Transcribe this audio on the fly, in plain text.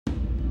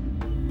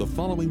The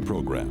following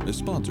program is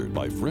sponsored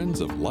by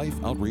Friends of Life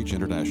Outreach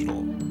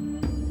International.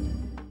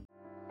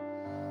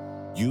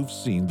 You've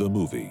seen the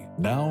movie.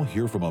 Now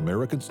hear from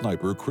American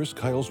sniper Chris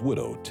Kyle's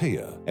widow,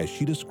 Taya, as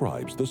she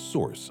describes the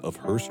source of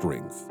her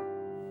strength.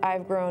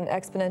 I've grown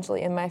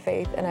exponentially in my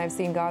faith, and I've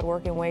seen God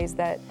work in ways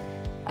that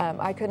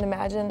I couldn't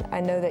imagine.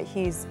 I know that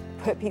He's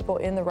put people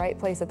in the right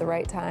place at the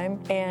right time,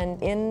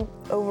 and in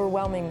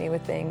overwhelming me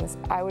with things,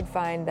 I would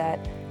find that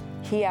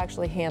He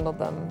actually handled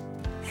them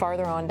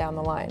farther on down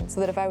the line, so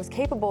that if I was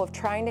capable of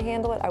trying to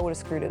handle it, I would have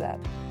screwed it up.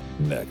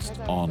 Next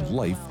on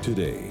Life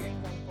Today.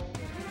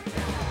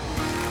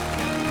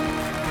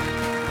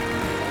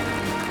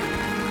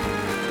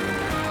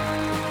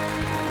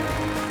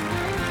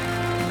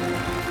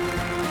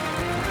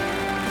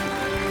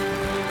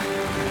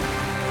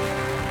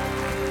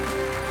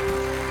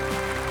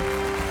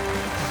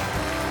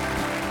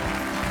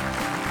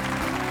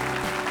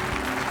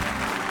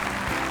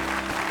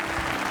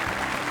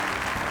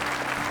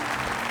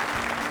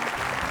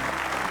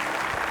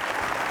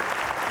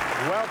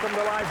 Welcome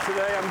to Life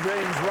Today. I'm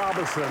James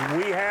Robison.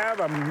 We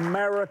have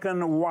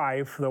American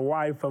Wife, the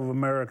wife of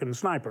American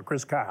Sniper,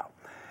 Chris Kyle.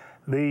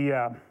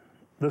 The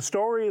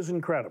story is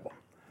incredible.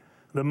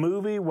 The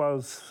movie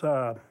was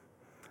a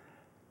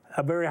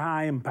very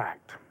high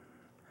impact.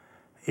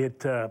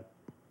 It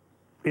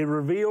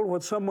revealed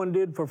what someone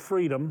did for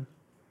freedom,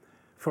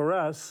 for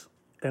us,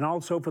 and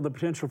also for the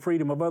potential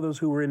freedom of others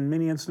who were in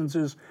many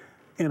instances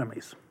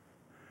enemies.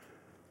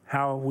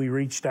 How we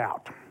reached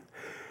out.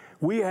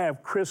 We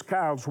have Chris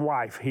Kyle's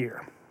wife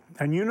here,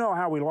 and you know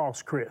how we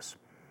lost Chris.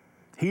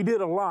 He did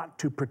a lot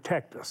to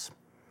protect us,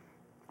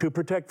 to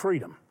protect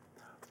freedom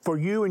for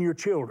you and your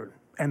children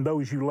and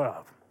those you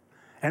love,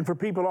 and for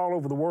people all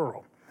over the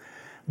world.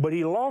 But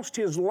he lost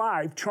his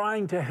life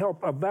trying to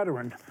help a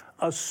veteran,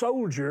 a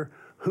soldier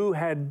who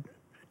had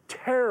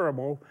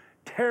terrible,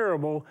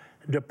 terrible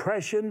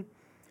depression.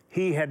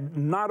 He had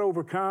not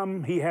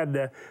overcome. He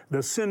had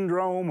the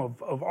syndrome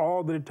of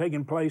all that had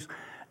taken place,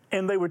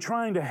 and they were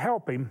trying to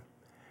help him.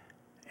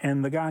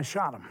 And the guy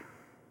shot him,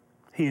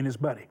 he and his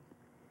buddy.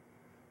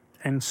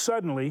 And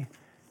suddenly,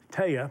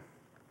 Taya,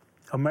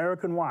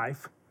 American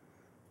wife,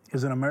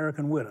 is an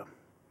American widow.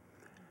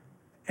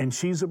 And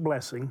she's a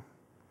blessing,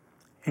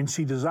 and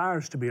she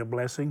desires to be a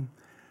blessing,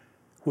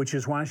 which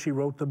is why she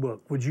wrote the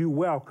book. Would you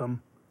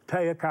welcome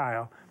Taya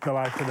Kyle to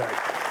Life Today?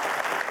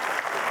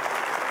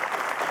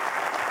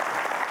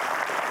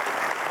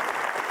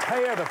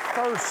 Taya, the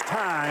first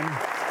time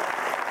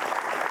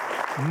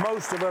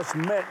most of us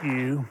met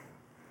you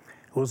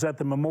was at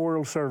the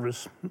memorial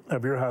service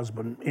of your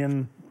husband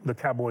in the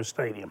Cowboys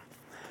Stadium,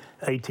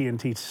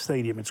 AT&T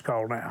Stadium it's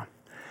called now.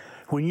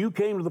 When you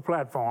came to the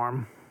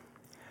platform,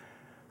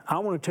 I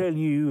want to tell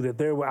you that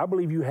I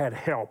believe you had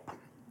help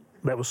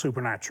that was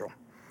supernatural.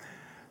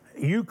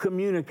 You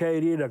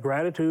communicated a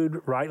gratitude,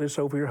 rightly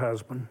so, for your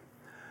husband,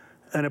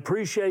 an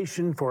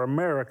appreciation for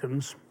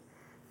Americans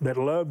that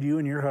loved you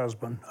and your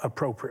husband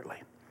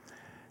appropriately,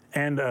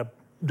 and a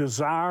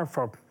desire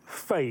for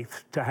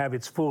faith to have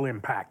its full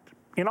impact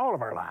in all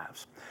of our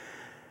lives.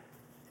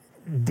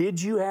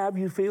 Did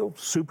you feel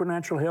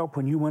supernatural help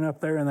when you went up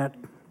there in that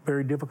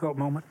very difficult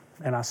moment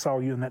and I saw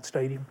you in that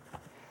stadium?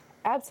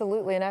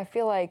 Absolutely, and I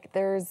feel like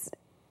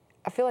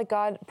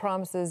God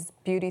promises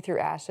beauty through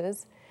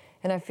ashes,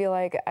 and I feel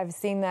like I've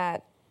seen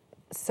that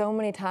so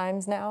many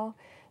times now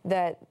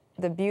that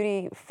the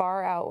beauty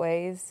far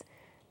outweighs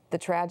the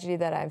tragedy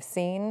that I've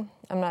seen.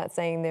 I'm not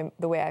saying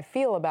the way I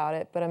feel about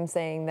it, but I'm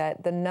saying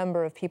that the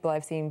number of people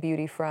I've seen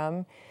beauty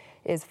from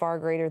is far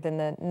greater than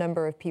the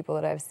number of people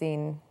that I've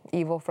seen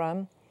evil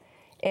from.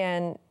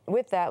 And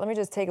with that, let me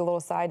just take a little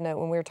side note.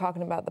 When we were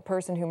talking about the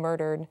person who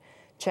murdered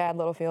Chad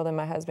Littlefield and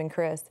my husband,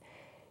 Chris,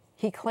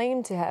 he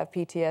claimed to have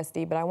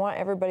PTSD, but I want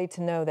everybody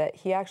to know that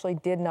he actually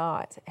did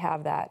not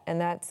have that.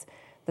 And that's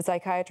the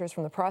psychiatrists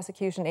from the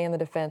prosecution and the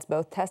defense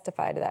both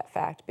testified to that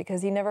fact,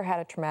 because he never had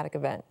a traumatic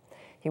event.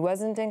 He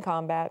wasn't in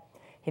combat.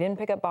 He didn't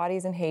pick up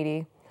bodies in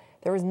Haiti.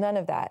 There was none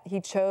of that. He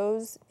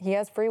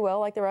has free will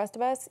like the rest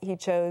of us. He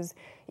chose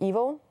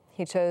evil.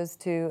 He chose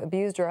to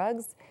abuse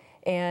drugs.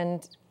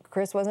 And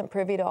Chris wasn't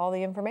privy to all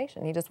the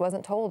information. He just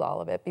wasn't told all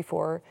of it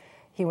before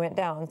he went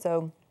down.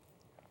 So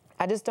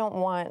I just don't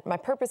want, my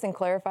purpose in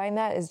clarifying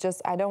that is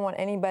just, I don't want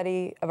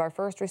anybody of our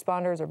first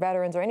responders or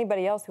veterans or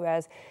anybody else who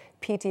has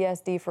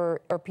PTSD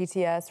or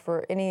PTS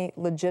for any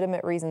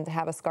legitimate reason to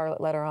have a scarlet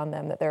letter on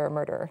them that they're a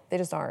murderer. They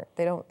just aren't.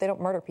 They don't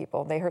murder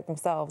people. They hurt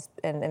themselves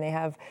and they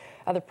have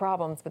other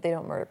problems, but they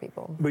don't murder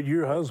people. But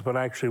your husband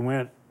actually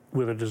went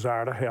with a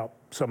desire to help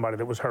somebody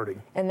that was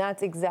hurting. And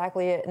that's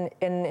exactly it.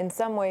 And in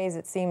some ways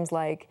it seems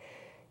like,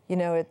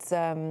 it's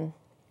not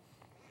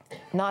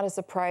a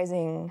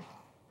surprising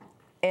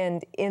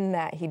end in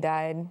that he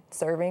died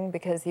serving,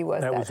 because he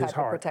was that type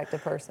of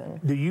protective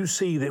person. Do you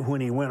see that when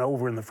he went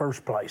over in the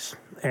first place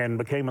and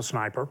became a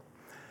sniper,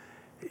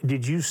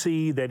 did you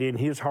see that in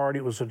his heart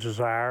it was a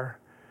desire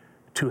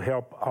to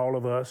help all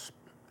of us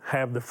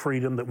have the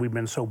freedom that we've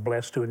been so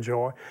blessed to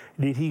enjoy?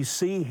 Did he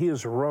see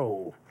his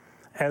role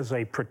as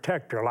a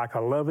protector, like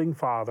a loving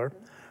father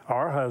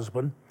or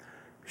husband,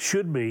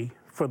 should be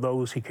for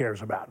those he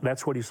cares about.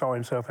 That's what he saw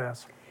himself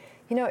as.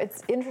 You know,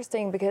 it's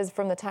interesting because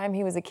from the time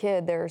he was a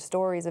kid, there are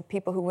stories of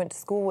people who went to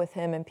school with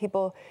him and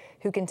people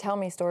who can tell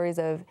me stories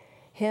of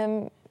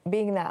him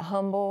being that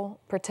humble,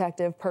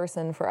 protective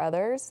person for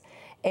others.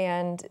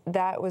 And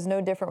that was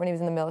no different when he was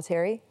in the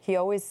military. He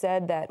always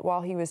said that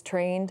while he was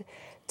trained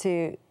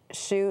to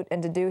shoot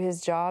and to do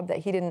his job, that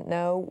he didn't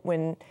know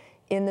when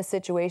in the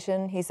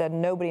situation, he said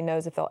nobody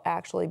knows if they'll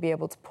actually be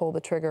able to pull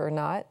the trigger or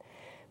not.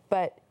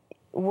 But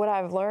what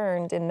I've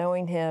learned in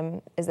knowing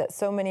him is that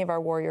so many of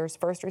our warriors,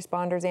 first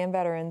responders and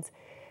veterans,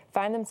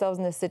 find themselves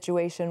in this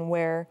situation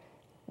where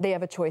they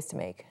have a choice to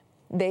make.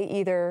 They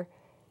either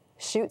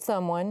shoot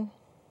someone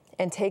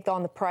and take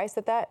on the price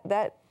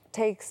that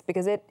takes,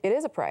 because it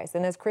is a price.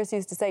 And as Chris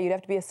used to say, you'd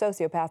have to be a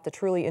sociopath to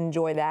truly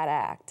enjoy that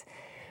act.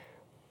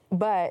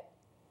 But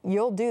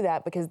you'll do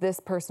that because this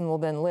person will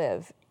then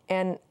live.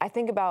 And I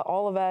think about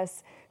all of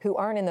us who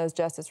aren't in those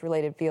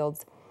justice-related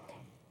fields,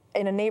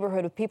 in a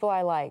neighborhood with people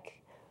I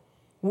like.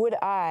 Would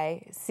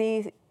I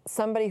see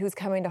somebody who's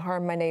coming to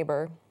harm my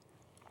neighbor?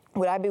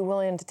 Would I be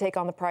willing to take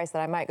on the price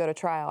that I might go to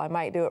trial? I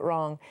might do it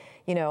wrong.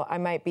 You know, I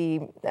might be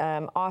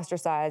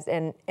ostracized,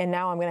 and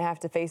now I'm going to have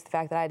to face the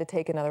fact that I had to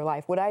take another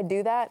life. Would I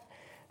do that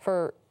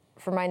for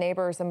my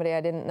neighbor or somebody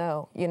I didn't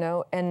know? You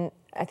know, and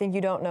I think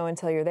you don't know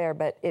until you're there.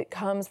 But it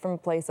comes from a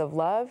place of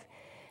love.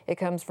 It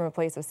comes from a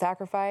place of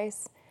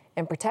sacrifice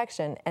and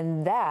protection,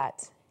 and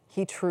that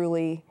he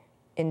truly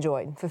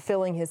enjoyed,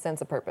 fulfilling his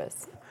sense of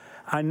purpose.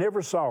 I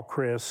never saw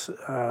Chris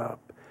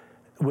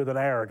with an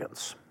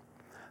arrogance.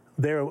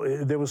 There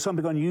was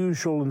something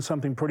unusual and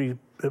something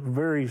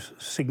very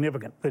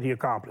significant that he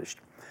accomplished,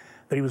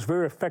 that he was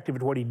very effective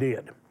at what he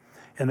did,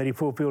 and that he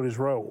fulfilled his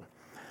role.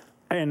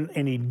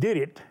 And he did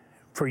it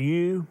for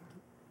you,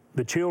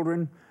 the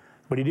children,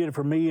 but he did it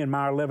for me and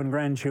my 11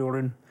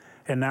 grandchildren,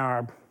 and now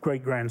our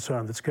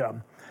great-grandson that's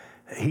come.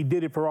 He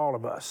did it for all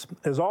of us,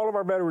 as all of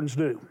our veterans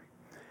do.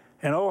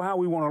 And oh, how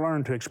we want to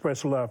learn to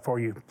express love for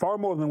you, far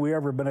more than we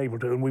ever been able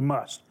to, and we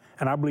must.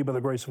 And I believe by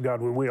the grace of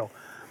God we will.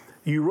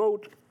 You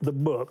wrote the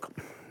book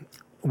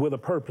with a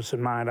purpose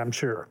in mind, I'm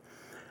sure,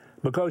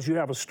 because you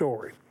have a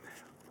story.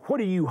 What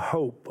do you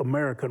hope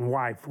American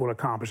Wife will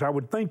accomplish? I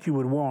would think you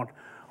would want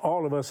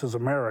all of us as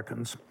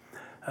Americans,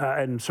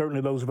 and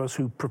certainly those of us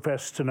who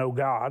profess to know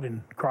God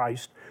and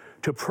Christ,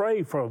 to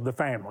pray for the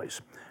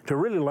families, to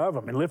really love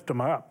them and lift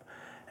them up,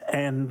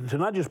 and to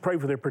not just pray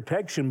for their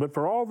protection, but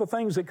for all the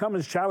things that come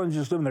as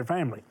challenges to them and their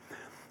family.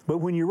 But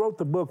when you wrote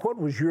the book, what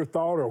was your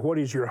thought, or what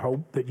is your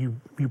hope that you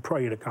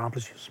pray it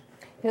accomplishes?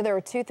 You know, there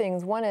were two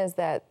things. One is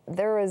that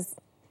there was,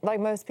 like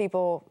most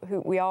people,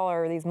 we all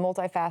are these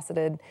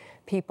multifaceted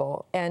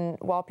people. And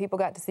while people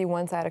got to see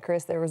one side of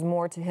Chris, there was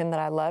more to him that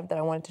I loved, that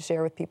I wanted to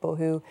share with people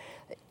who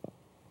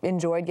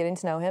enjoyed getting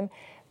to know him.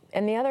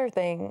 And the other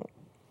thing,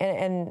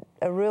 and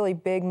a really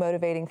big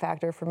motivating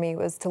factor for me,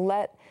 was to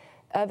let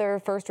other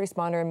first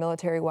responder and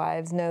military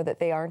wives know that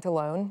they aren't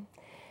alone.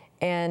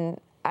 And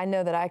I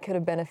know that I could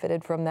have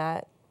benefited from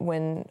that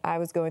when I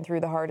was going through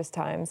the hardest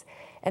times.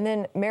 And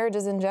then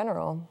marriages in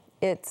general.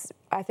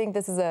 I think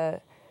this is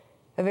a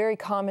very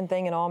common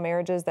thing in all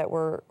marriages, that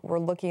we're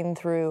looking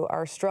through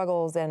our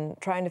struggles and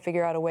trying to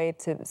figure out a way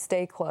to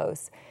stay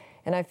close.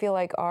 And I feel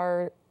like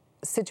our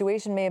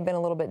situation may have been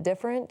a little bit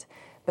different,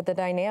 but the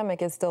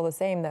dynamic is still the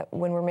same, that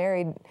when we're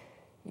married,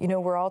 you know,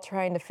 we're all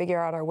trying to figure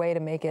out our way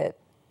to make it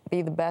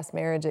be the best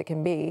marriage it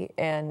can be,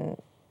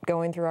 and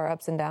going through our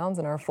ups and downs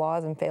and our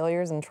flaws and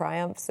failures and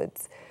triumphs.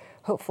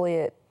 Hopefully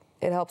it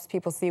helps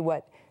people see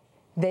what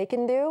they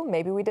can do.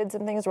 Maybe we did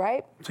some things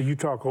right. So you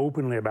talk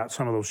openly about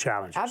some of those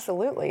challenges.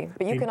 Absolutely.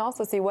 But you can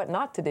also see what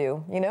not to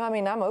do. You know, I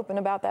mean, I'm open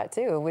about that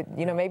too.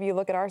 You know, maybe you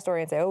look at our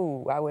story and say,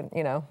 oh, I wouldn't,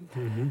 you know,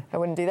 I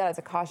wouldn't do that as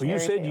a cautionary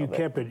Well, you said tale, you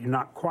kept it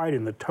not quite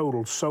in the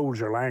total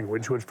soldier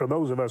language, which for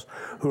those of us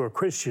who are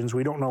Christians,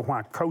 we don't know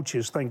why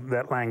coaches think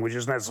that language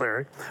is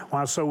necessary,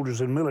 why soldiers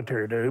in the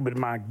military do, but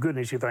my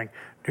goodness, you think,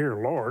 dear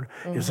Lord,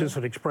 is this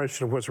an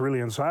expression of what's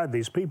really inside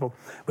these people?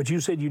 But you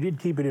said you did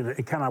keep it in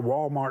a kind of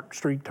Walmart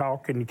street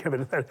talk, and you kept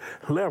it at that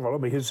level. I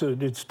mean,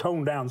 it's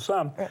toned down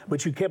some,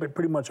 but you kept it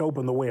pretty much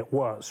open the way it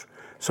was,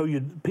 so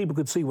people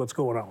could see what's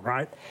going on,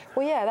 right?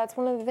 Well, yeah, that's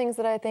one of the things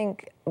that I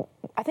think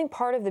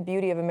part of the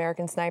beauty of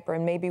American Sniper,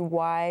 and maybe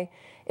why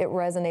it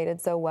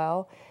resonated so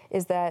well,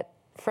 is that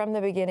from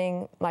the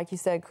beginning, like you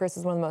said, Chris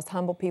is one of the most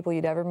humble people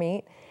you'd ever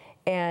meet,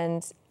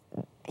 and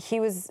he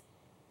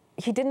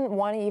didn't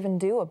want to even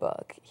do a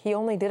book. He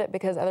only did it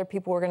because other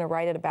people were going to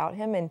write it about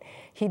him, and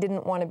he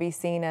didn't want to be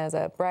seen as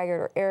a braggart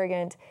or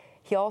arrogant.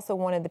 He also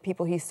wanted the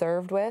people he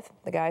served with,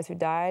 the guys who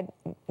died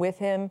with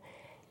him,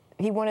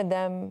 he wanted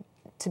them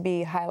to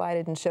be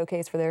highlighted and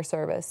showcased for their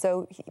service.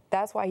 So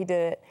that's why he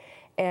did it.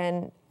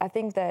 And I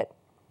think that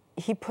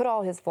he put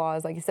all his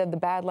flaws, like you said, the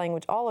bad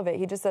language, all of it.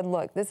 He just said,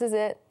 look, this is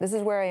it. This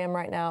is where I am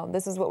right now.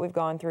 This is what we've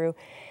gone through.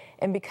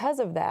 And because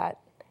of that,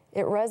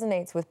 it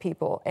resonates with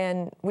people.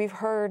 And we've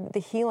heard the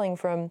healing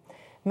from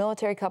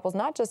military couples,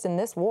 not just in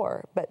this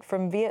war, but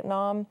from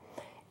Vietnam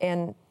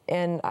and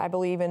I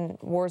believe in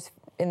wars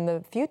in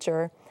the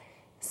future.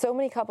 So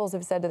many couples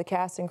have said to the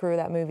cast and crew of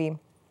that movie,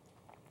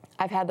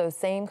 I've had those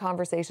same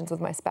conversations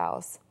with my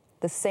spouse,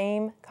 the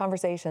same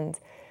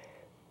conversations,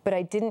 but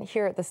I didn't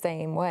hear it the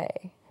same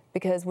way.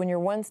 Because when you're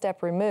one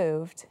step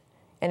removed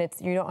and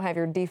you don't have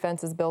your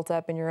defenses built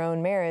up in your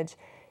own marriage,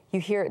 you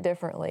hear it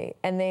differently.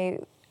 And they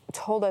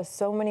told us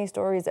so many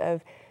stories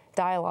of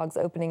dialogues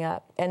opening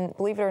up. And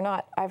believe it or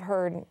not, I've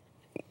heard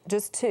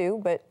just 2,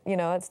 but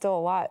it's still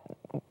a lot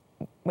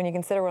when you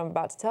consider what I'm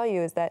about to tell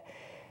you, is that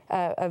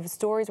of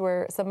stories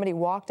where somebody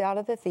walked out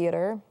of the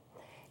theater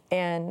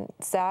and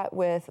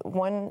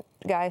one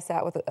guy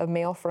sat with a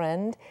male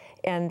friend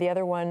and the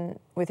other one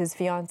with his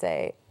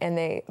fiance, and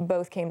they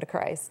both came to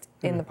Christ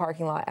in the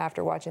parking lot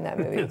after watching that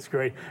movie. It's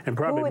great. And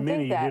probably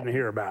many you didn't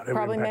hear about.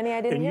 Probably many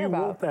I didn't hear about.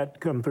 And you want that to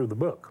come through the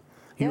book.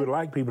 You would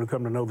like people to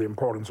come to know the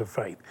importance of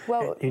faith.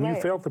 Well, and right.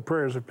 You felt the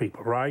prayers of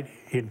people, right,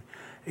 in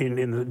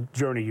the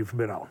journey you've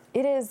been on.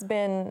 It has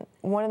been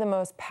one of the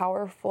most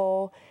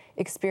powerful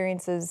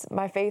experiences.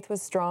 My faith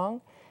was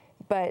strong,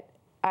 but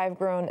I've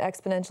grown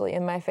exponentially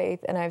in my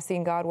faith, and I've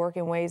seen God work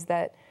in ways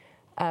that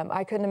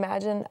I couldn't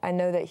imagine. I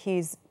know that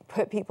He's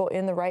put people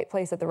in the right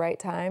place at the right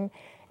time,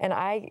 and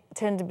I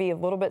tend to be a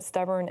little bit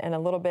stubborn and a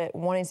little bit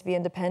wanting to be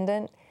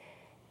independent.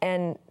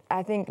 And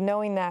I think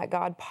knowing that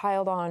God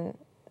piled on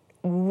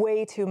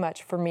way too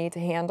much for me to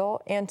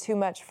handle and too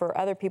much for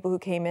other people who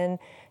came in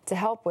to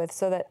help with,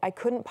 so that I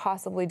couldn't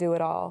possibly do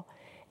it all,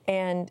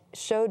 and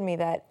showed me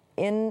that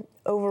in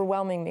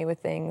overwhelming me with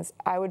things,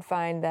 I would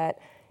find that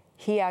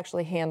He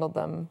actually handled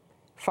them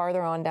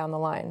farther on down the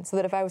line, so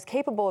that if I was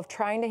capable of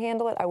trying to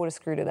handle it, I would have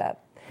screwed it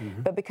up.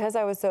 But because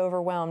I was so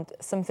overwhelmed,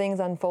 some things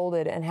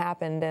unfolded and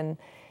happened, and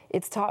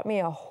it's taught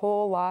me a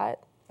whole lot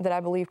that I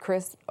believe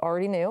Chris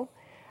already knew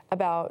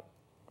about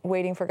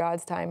waiting for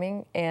God's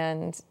timing.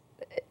 And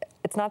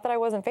it's not that I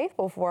wasn't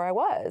faithful before, I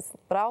was,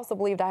 but I also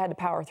believed I had to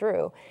power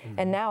through.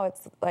 And now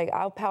it's like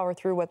I'll power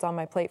through what's on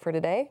my plate for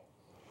today,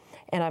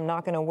 and I'm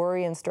not going to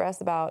worry and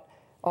stress about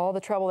all the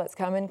trouble that's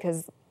coming,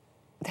 because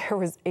there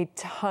was a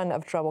ton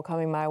of trouble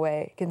coming my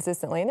way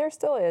consistently, and there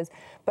still is,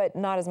 but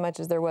not as much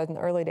as there was in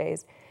the early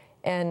days.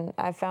 And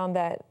I found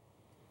that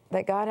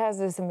God has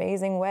this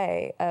amazing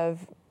way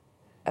of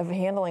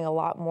handling a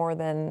lot more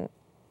than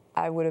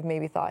I would have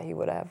maybe thought He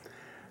would have.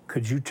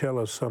 Could you tell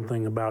us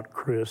something about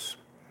Chris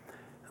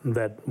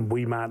that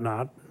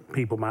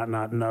people might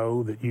not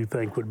know, that you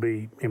think would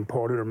be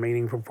important or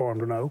meaningful for them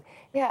to know?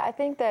 Yeah, I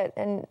think that,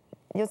 and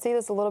you'll see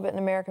this a little bit in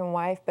American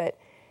Wife, but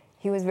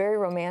he was very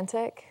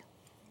romantic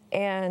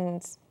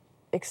and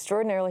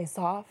extraordinarily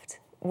soft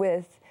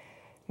with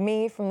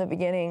me from the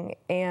beginning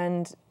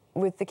and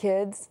with the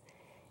kids,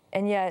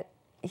 and yet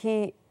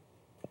he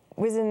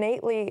was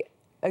innately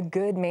a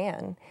good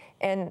man,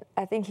 and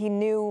I think he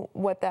knew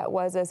what that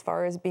was as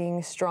far as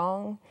being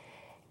strong,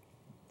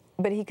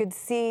 but he could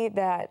see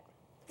that,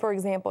 for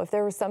example, if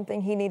there was something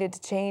he needed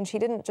to change, he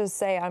didn't just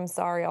say, "I'm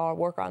sorry, I'll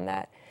work on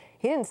that."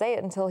 He didn't say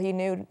it until he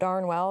knew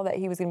darn well that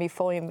he was going to be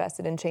fully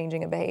invested in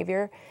changing a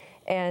behavior,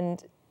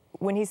 and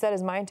when he set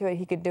his mind to it,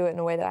 he could do it in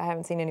a way that I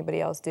haven't seen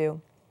anybody else do.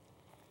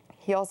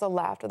 He also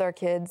laughed with our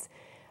kids.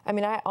 I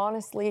mean, I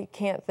honestly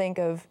can't think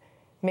of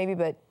maybe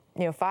but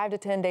 5 to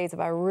 10 days if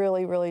I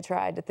really, really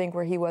tried to think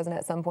where he wasn't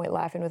at some point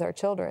laughing with our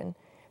children.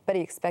 But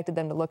he expected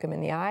them to look him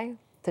in the eye,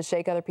 to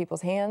shake other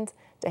people's hands,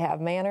 to have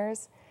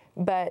manners,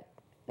 but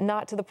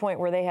not to the point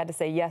where they had to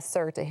say yes,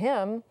 sir, to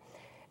him,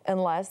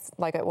 unless,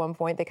 like at one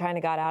point, they kind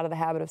of got out of the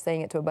habit of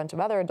saying it to a bunch of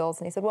other adults.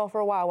 And he said, well, for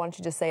a while, why don't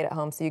you just say it at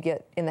home so you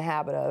get in the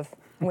habit of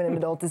when an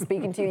adult is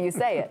speaking to you, you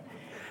say it.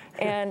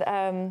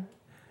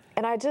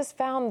 And I just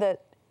found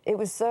that it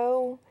was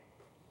so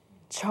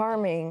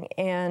charming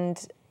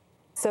and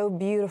so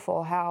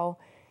beautiful how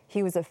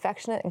he was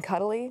affectionate and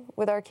cuddly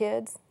with our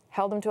kids,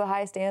 held them to a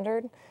high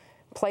standard,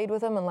 played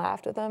with them and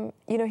laughed with them.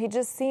 He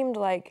just seemed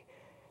like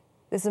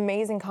this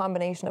amazing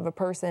combination of a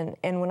person.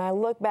 And when I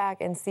look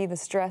back and see the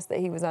stress that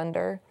he was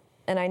under,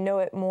 and I know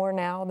it more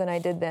now than I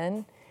did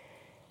then,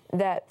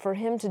 that for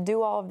him to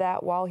do all of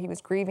that while he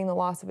was grieving the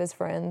loss of his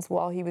friends,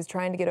 while he was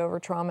trying to get over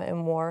trauma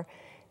and war,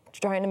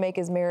 trying to make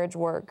his marriage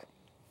work,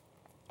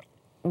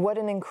 what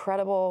an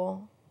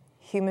incredible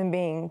human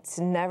being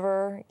to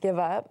never give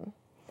up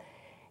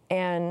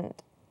and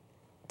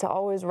to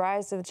always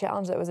rise to the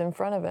challenge that was in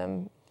front of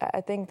him.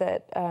 I think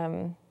that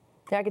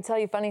I could tell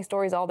you funny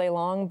stories all day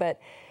long, but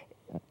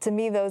to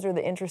me, those are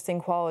the interesting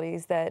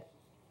qualities that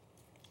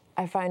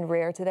I find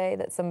rare today,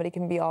 that somebody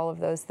can be all of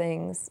those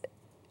things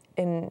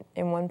in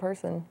one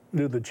person.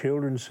 Do the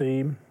children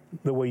see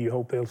the way you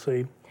hope they'll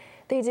see?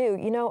 They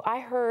do. I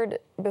heard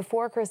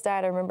before Chris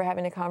died, I remember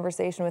having a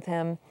conversation with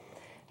him.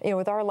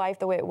 With our life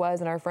the way it was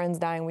and our friends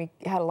dying, we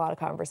had a lot of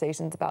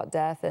conversations about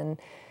death. And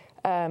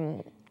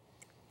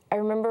I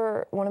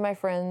remember one of my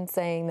friends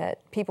saying that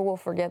people will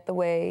forget the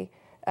way,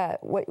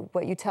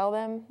 what you tell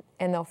them,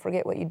 and they'll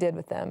forget what you did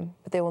with them,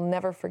 but they will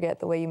never forget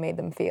the way you made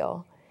them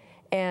feel.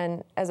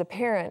 And as a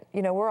parent,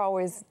 we're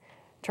always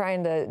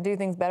trying to do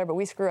things better, but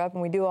we screw up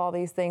and we do all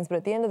these things. But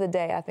at the end of the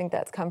day, I think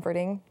that's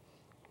comforting.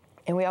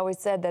 And we always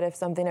said that if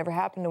something ever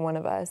happened to one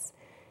of us,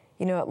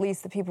 at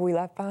least the people we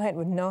left behind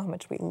would know how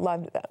much we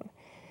loved them.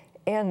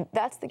 And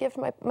that's the gift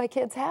my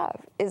kids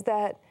have, is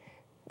that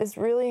this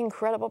really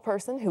incredible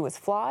person who was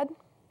flawed,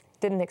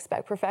 didn't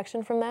expect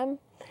perfection from them,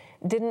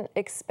 didn't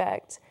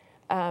expect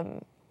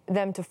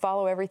them to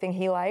follow everything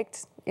he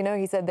liked. You know,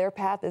 he said their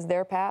path is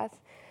their path,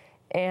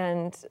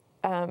 and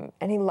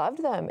he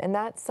loved them. And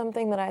that's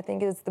something that I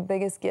think is the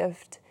biggest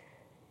gift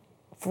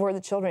for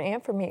the children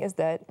and for me, is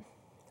that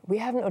we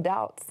have no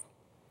doubts.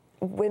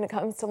 When it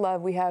comes to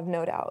love, we have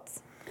no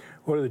doubts.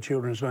 What are the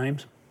children's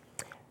names?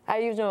 I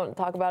usually don't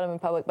talk about them in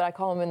public, but I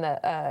call them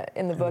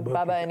in the book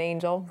Baba and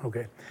Angel.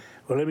 Okay.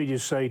 Well, let me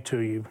just say to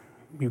you,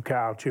 you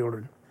Kyle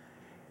children,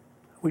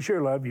 we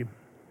sure love you.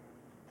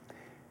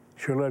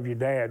 Sure love your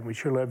dad. We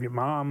sure love your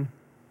mom.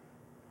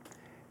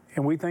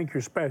 And we think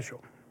you're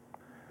special.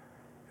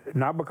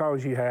 Not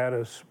because you had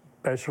a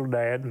special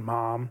dad and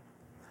mom,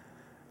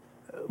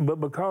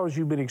 but because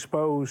you've been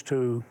exposed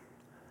to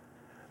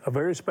a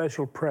very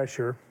special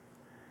pressure,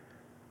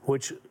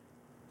 which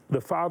the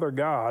Father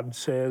God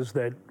says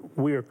that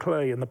we are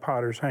clay in the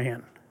potter's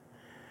hand.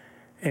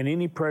 And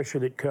any pressure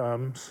that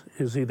comes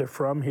is either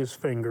from his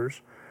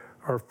fingers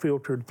or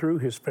filtered through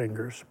his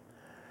fingers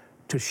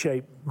to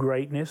shape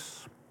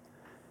greatness,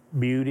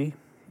 beauty,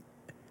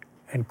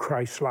 and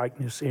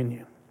Christ-likeness in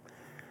you.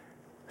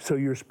 So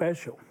you're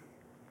special.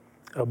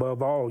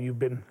 Above all, you've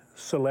been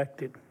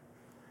selected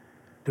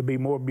to be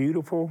more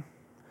beautiful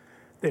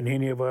than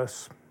any of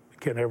us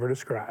can ever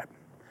describe.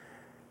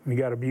 You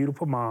got a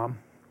beautiful mom,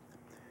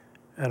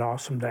 an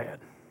awesome dad,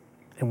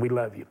 and we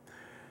love you.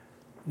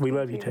 We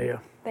love you, Taya.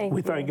 Thank you.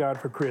 We thank God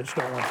for Chris,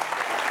 don't we?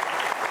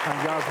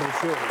 Thank God for the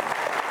children.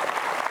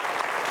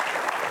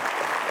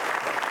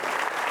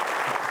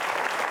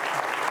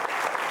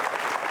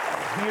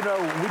 You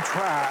know, we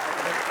try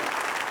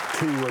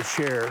to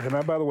share,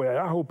 and by the way,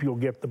 I hope you'll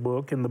get the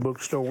book in the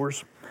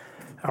bookstores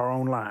or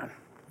online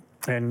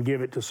and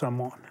give it to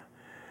someone.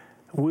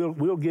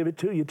 We'll give it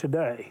to you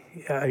today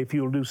if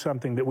you'll do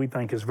something that we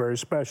think is very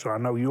special. I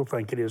know you'll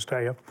think it is,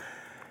 Taya.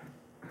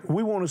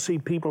 We want to see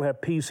people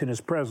have peace in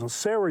his presence.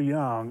 Sarah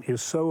Young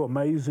is so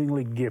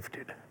amazingly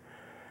gifted.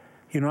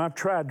 You know, I've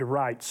tried to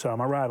write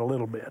some. I write a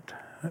little bit.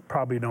 I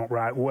probably don't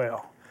write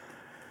well.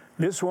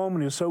 This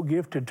woman is so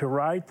gifted to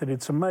write that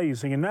it's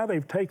amazing. And now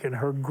they've taken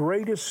her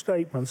greatest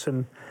statements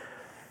and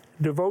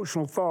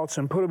devotional thoughts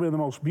and put them in the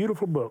most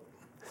beautiful book.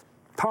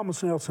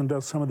 Thomas Nelson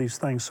does some of these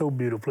things so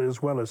beautifully,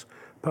 as well as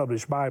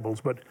published Bibles.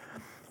 But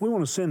we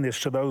want to send this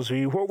to those of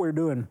you. What we're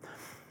doing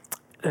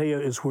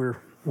is we're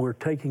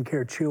taking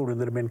care of children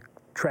that have been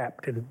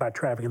trapped by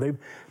trafficking.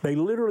 They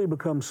literally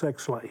become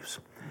sex slaves.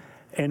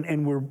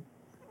 And we're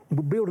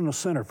building a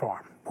center for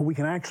them where we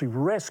can actually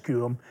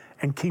rescue them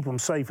and keep them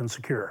safe and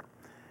secure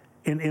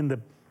in the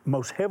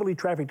most heavily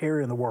trafficked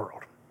area in the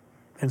world,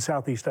 in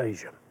Southeast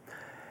Asia.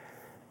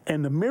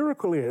 And the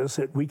miracle is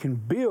that we can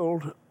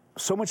build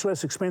so much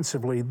less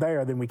expensively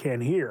there than we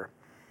can here.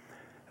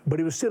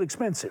 But it was still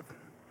expensive.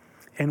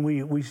 And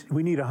we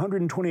need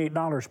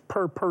 $128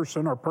 per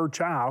person or per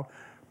child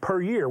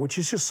per year, which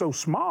is just so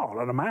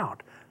small an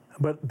amount.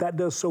 But that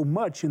does so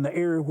much in the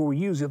area where we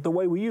use it, the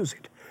way we use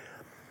it.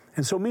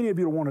 And so many of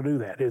you don't want to do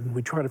that. And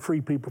we try to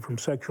free people from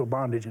sexual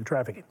bondage and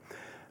trafficking.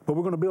 But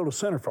we're going to build a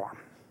center for them,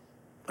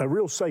 a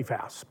real safe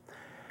house.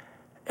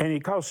 And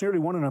it costs nearly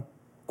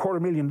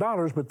 $1.25 million,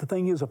 but the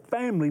thing is, a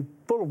family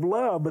full of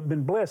love but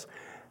been blessed,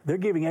 they're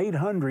giving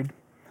 $800,000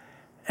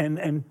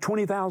 and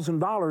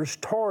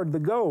 $20,000 toward the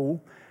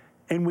goal,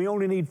 and we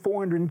only need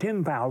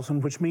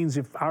 $410,000, which means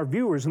if our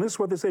viewers, and this is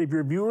what they say, if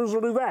your viewers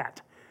will do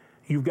that,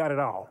 you've got it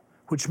all.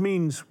 Which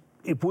means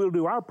if we'll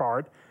do our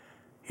part,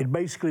 it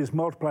basically is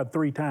multiplied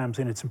 3 times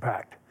in its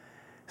impact.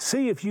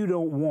 See if you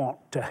don't want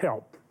to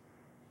help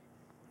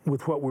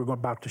with what we're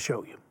about to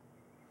show you,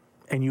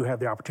 and you have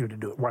the opportunity to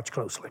do it. Watch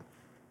closely.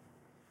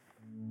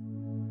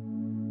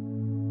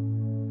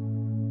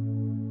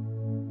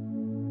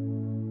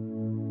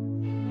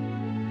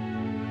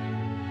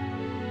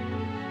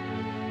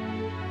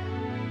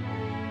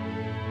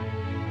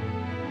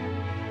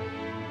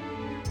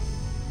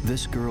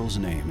 This girl's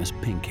name is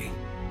Pinky.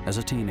 As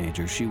a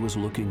teenager, she was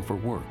looking for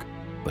work,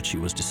 but she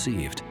was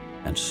deceived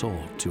and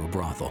sold to a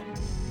brothel.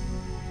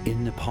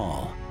 In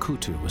Nepal,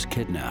 Kutu was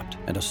kidnapped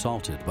and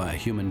assaulted by a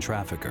human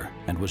trafficker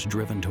and was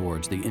driven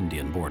towards the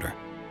Indian border.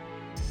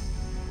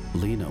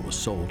 Lena was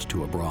sold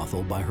to a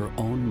brothel by her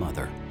own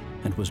mother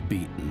and was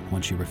beaten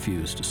when she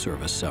refused to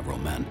service several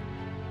men.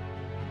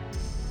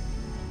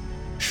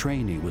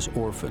 Shreni was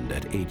orphaned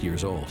at 8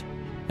 years old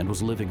and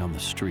was living on the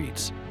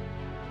streets.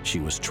 She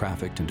was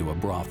trafficked into a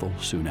brothel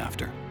soon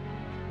after.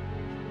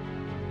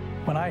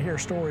 When I hear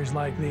stories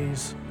like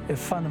these, it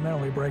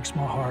fundamentally breaks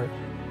my heart.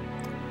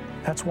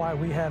 That's why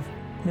we have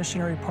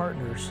missionary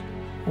partners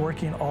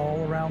working all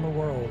around the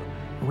world,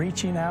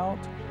 reaching out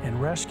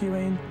and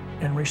rescuing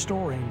and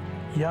restoring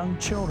young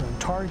children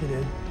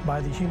targeted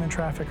by the human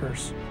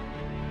traffickers.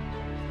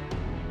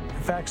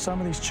 In fact, some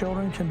of these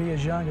children can be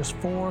as young as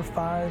 4,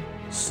 5,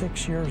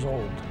 6 years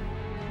old.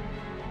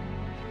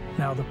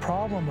 Now, the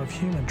problem of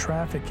human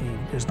trafficking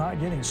is not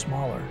getting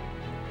smaller,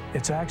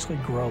 it's actually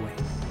growing.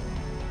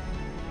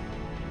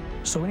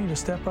 So we need to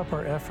step up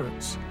our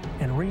efforts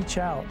and reach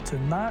out to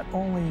not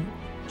only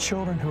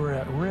children who are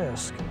at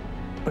risk,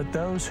 but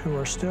those who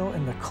are still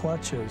in the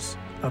clutches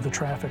of the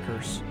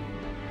traffickers.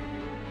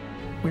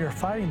 We are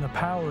fighting the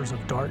powers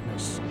of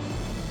darkness.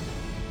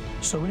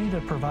 So we need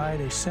to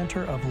provide a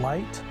center of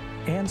light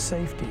and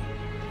safety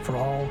for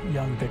all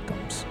young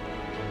victims.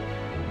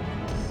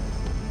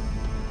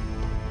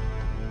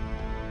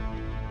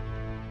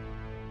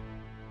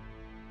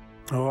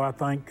 Oh, I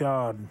thank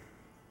God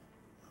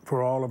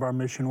for all of our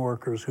mission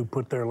workers who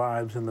put their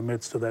lives in the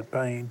midst of that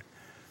pain,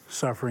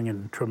 suffering,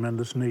 and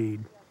tremendous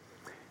need.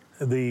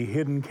 The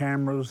hidden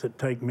cameras that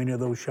take many of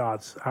those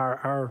shots,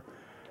 our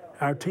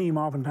team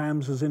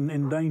oftentimes is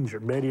in danger.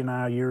 Betty and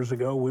I, years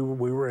ago, we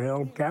were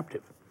held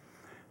captive.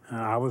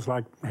 I was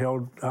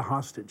held a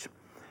hostage.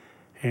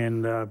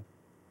 And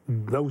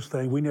those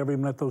things, we never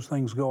even let those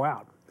things go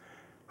out,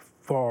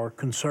 for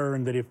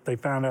concern that if they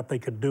found out they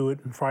could do it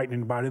and frighten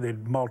anybody,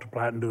 they'd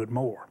multiply it and do it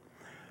more.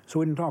 So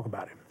we didn't talk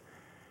about it.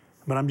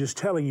 But I'm just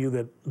telling you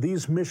that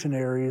these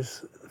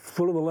missionaries,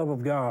 full of the love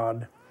of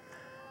God,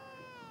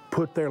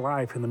 put their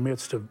life in the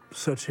midst of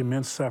such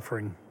immense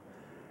suffering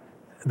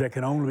that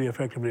can only be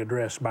effectively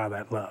addressed by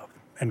that love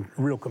and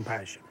real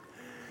compassion.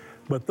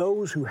 But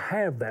those who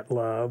have that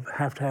love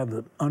have to have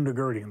the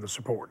undergirding and the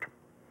support.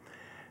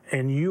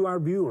 And you, our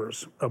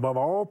viewers, above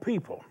all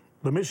people,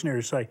 the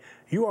missionaries say,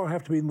 you all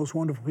have to be the most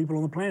wonderful people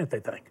on the planet, they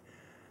think,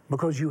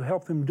 because you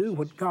help them do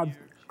what God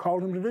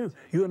called them to do.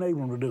 You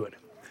enable them to do it.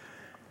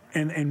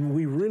 And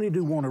we really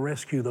do want to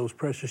rescue those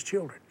precious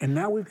children. And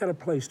now we've got a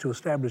place to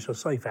establish a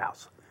safe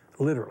house,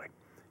 literally.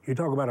 You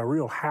talk about a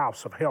real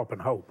house of help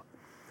and hope.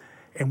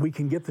 And we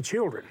can get the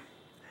children.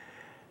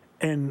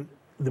 And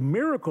the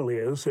miracle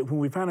is that when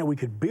we found out we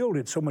could build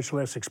it so much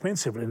less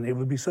expensively, and it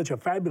would be such a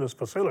fabulous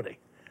facility,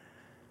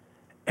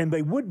 and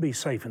they would be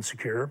safe and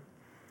secure,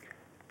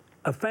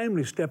 a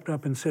family stepped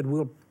up and said,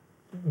 we'll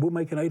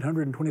make an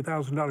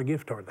 $820,000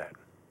 gift toward that,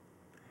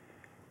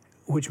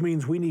 which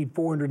means we need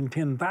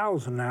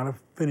 $410,000 now to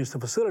finish the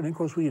facility. And of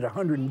course, we need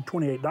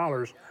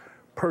 $128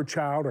 per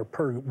child or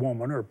per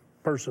woman or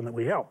person that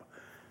we help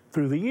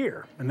through the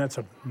year. And that's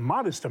a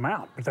modest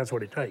amount, but that's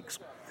what it takes.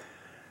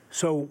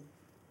 So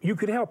you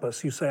could help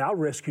us. You say, I'll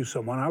rescue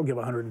someone, I'll give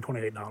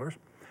 $128.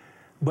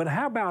 But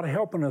how about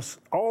helping us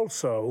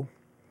also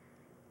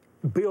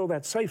build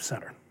that safe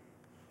center,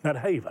 that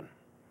haven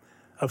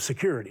of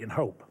security and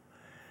hope?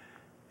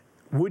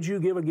 Would you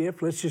give a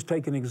gift? Let's just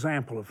take an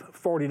example of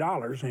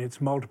 $40 and it's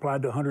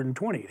multiplied to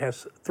 120. It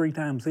has 3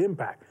 times the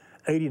impact.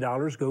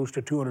 $80 goes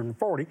to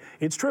 240.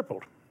 It's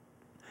tripled.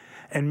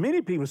 And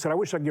many people said, I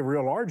wish I could give a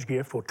real large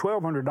gift. Well,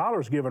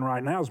 $1,200 given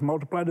right now is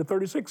multiplied to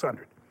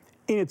 $3,600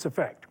 in its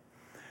effect.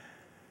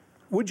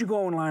 Would you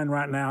go online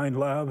right now in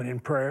love and in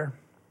prayer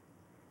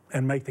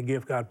and make the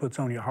gift God puts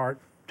on your heart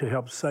to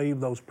help save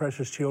those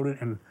precious children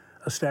and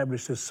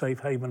establish this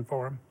safe haven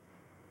for them?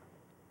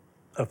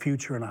 A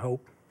future and a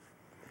hope.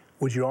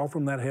 Would you offer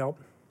them that help?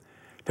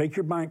 Take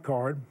your bank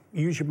card,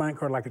 use your bank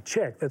card like a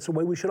check. That's the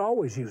way we should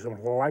always use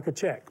them, like a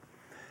check.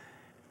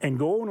 And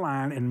go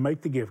online and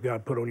make the gift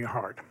God put on your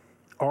heart.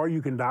 Or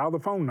you can dial the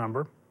phone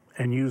number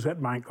and use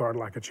that bank card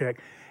like a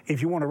check.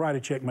 If you want to write a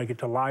check, make it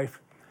to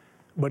Life.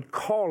 But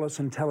call us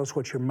and tell us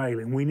what you're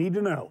mailing. We need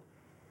to know,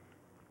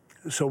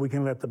 so we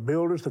can let the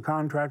builders, the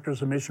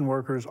contractors, the mission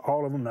workers,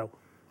 all of them know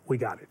we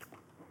got it.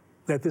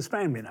 Let this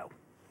family know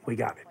we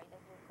got it.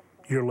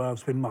 Your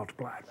love's been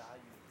multiplied.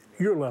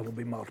 Your love will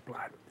be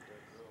multiplied.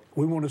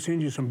 We want to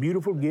send you some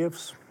beautiful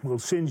gifts. We'll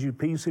send you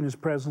Peace in His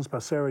Presence by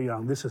Sarah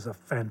Young. This is a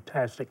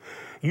fantastic.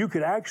 You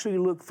could actually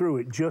look through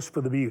it just for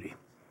the beauty.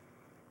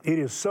 It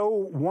is so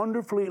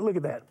wonderfully, look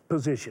at that,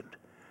 positioned.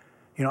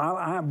 You know,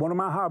 one of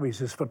my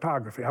hobbies is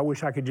photography. I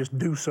wish I could just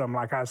do something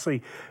like I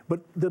see. But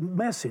the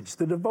message,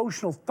 the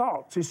devotional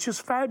thoughts, it's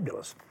just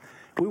fabulous.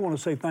 We want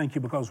to say thank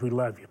you because we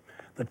love you.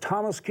 The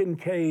Thomas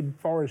Kincaid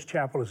Forest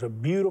Chapel is a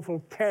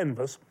beautiful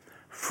canvas,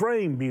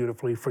 framed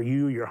beautifully for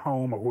you, your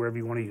home, or wherever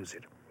you want to use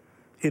it.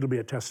 It'll be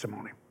a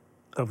testimony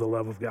of the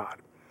love of God.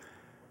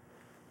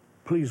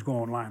 Please go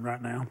online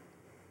right now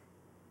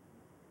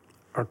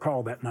or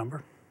call that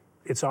number.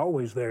 It's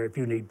always there if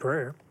you need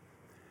prayer.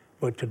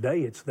 But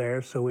today it's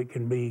there so it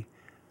can be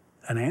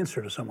an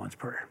answer to someone's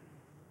prayer.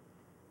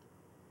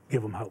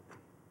 Give them hope.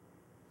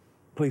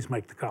 Please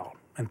make the call,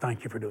 and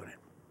thank you for doing it.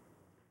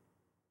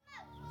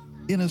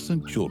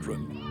 Innocent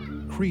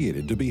children,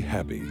 created to be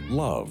happy,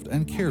 loved,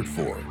 and cared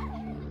for,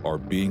 are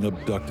being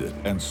abducted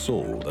and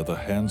sold at the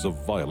hands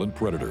of violent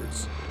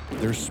predators,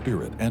 their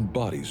spirit and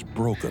bodies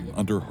broken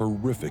under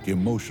horrific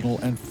emotional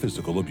and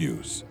physical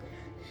abuse.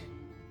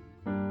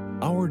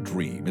 Our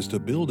dream is to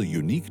build a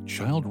unique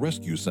child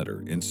rescue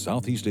center in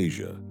Southeast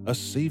Asia, a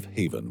safe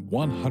haven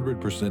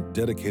 100%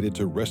 dedicated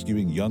to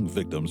rescuing young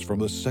victims from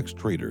the sex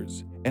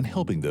traders and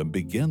helping them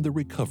begin the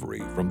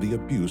recovery from the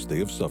abuse they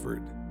have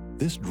suffered.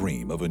 This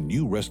dream of a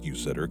new rescue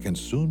center can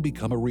soon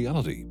become a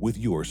reality with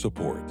your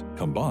support,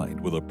 combined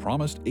with a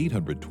promised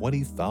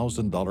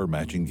 $820,000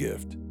 matching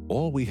gift.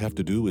 All we have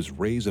to do is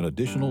raise an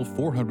additional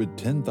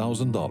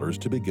 $410,000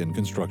 to begin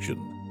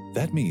construction.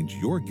 That means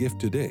your gift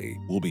today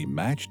will be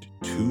matched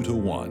 2 to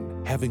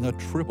 1, having a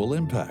triple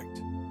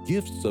impact.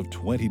 Gifts of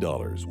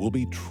 $20 will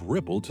be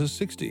tripled to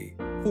 $60.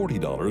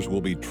 $40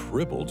 will be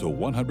tripled to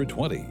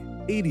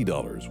 $120.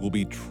 $80 will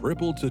be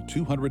tripled to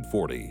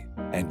 $240.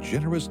 And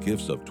generous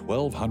gifts of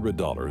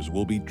 $1,200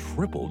 will be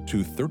tripled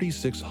to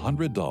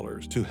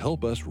 $3,600 to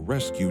help us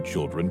rescue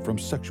children from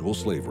sexual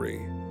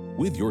slavery.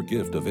 With your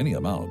gift of any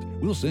amount,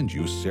 we'll send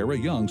you Sarah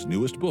Young's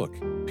newest book,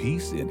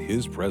 Peace in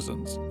His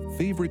Presence,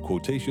 Favorite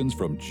Quotations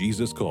from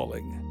Jesus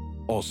Calling.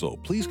 Also,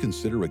 please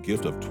consider a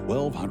gift of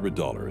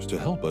 $1,200 to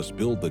help us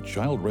build the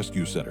Child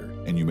Rescue Center,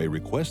 and you may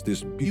request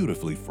this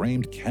beautifully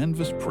framed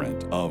canvas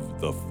print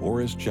of the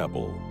Forest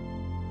Chapel.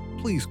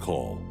 Please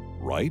call,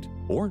 write,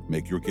 or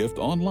make your gift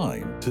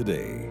online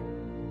today.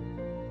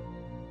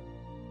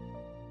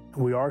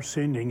 We are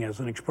sending,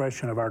 as an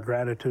expression of our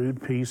gratitude,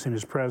 Peace in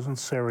His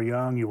Presence. Sarah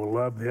Young, you will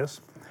love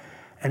this.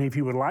 And if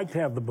you would like to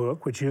have the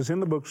book, which is in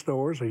the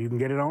bookstores, or you can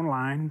get it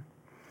online,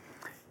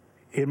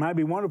 it might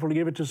be wonderful to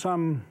give it to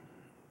some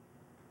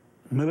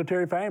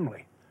military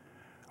family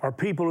or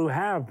people who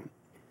have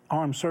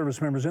armed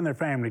service members in their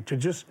family, to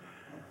just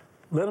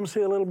let them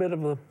see a little bit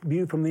of a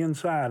view from the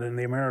inside in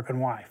the American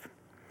wife.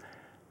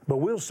 But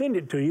we'll send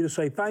it to you to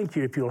say thank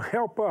you if you'll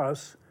help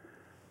us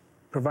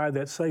provide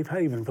that safe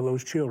haven for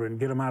those children,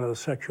 get them out of the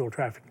sexual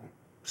trafficking,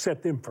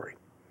 set them free.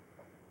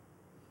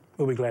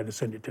 We'll be glad to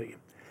send it to you.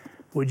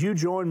 Would you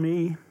join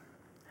me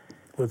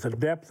with the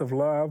depth of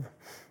love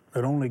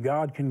that only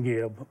God can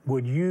give?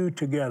 Would you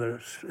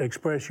together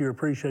express your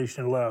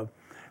appreciation and love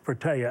for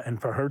Taya and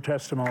for her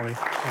testimony and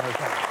her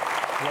time?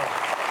 Love.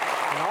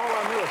 And all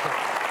our military.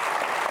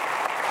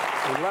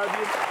 We love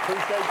you,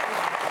 appreciate you,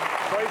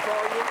 pray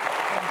for you.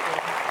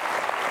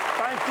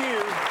 Thank you.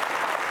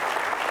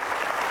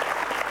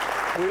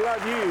 We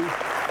love you.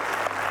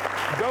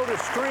 Go to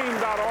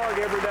stream.org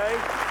every day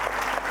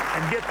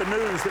and get the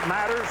news that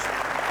matters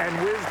and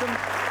wisdom.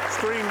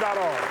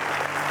 Stream.org.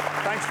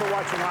 Thanks for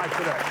watching Live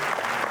Today.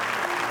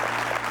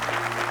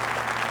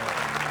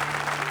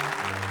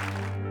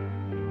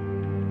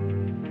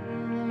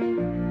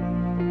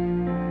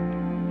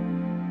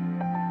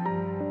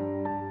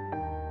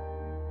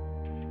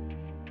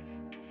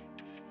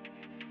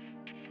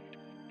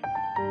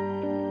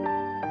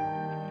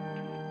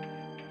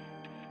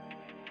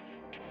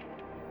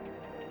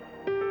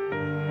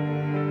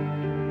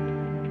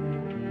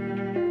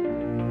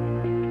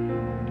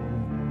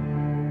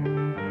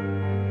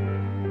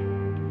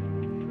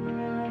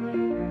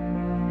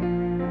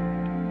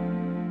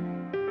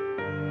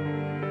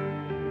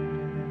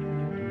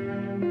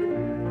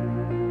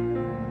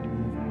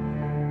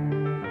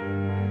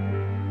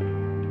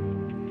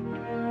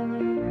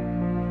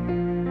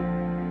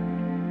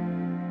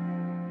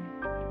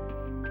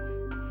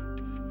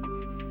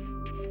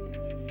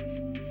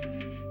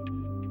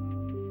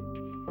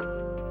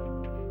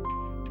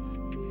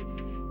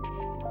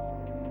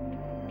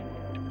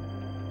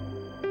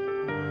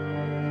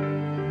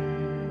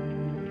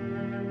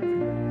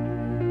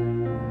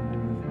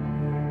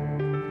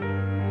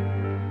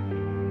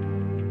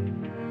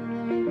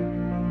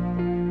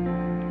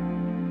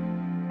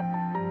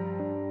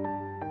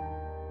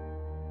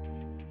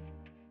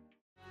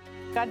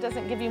 God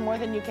doesn't give you more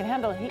than you can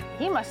handle.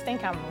 He must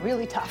think I'm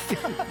really tough.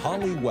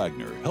 Holly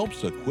Wagner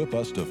helps equip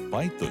us to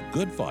fight the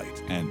good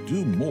fight and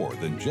do more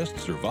than just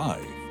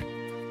survive.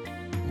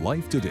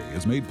 Life Today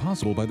is made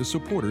possible by the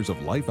supporters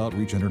of Life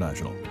Outreach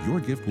International. Your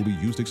gift will be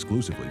used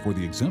exclusively for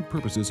the exempt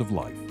purposes of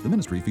life. The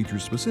ministry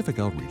features specific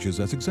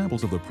outreaches as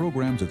examples of the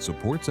programs it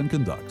supports and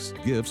conducts.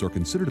 Gifts are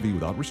considered to be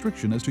without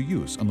restriction as to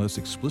use unless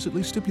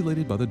explicitly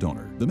stipulated by the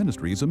donor. The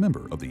ministry is a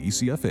member of the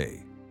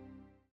ECFA.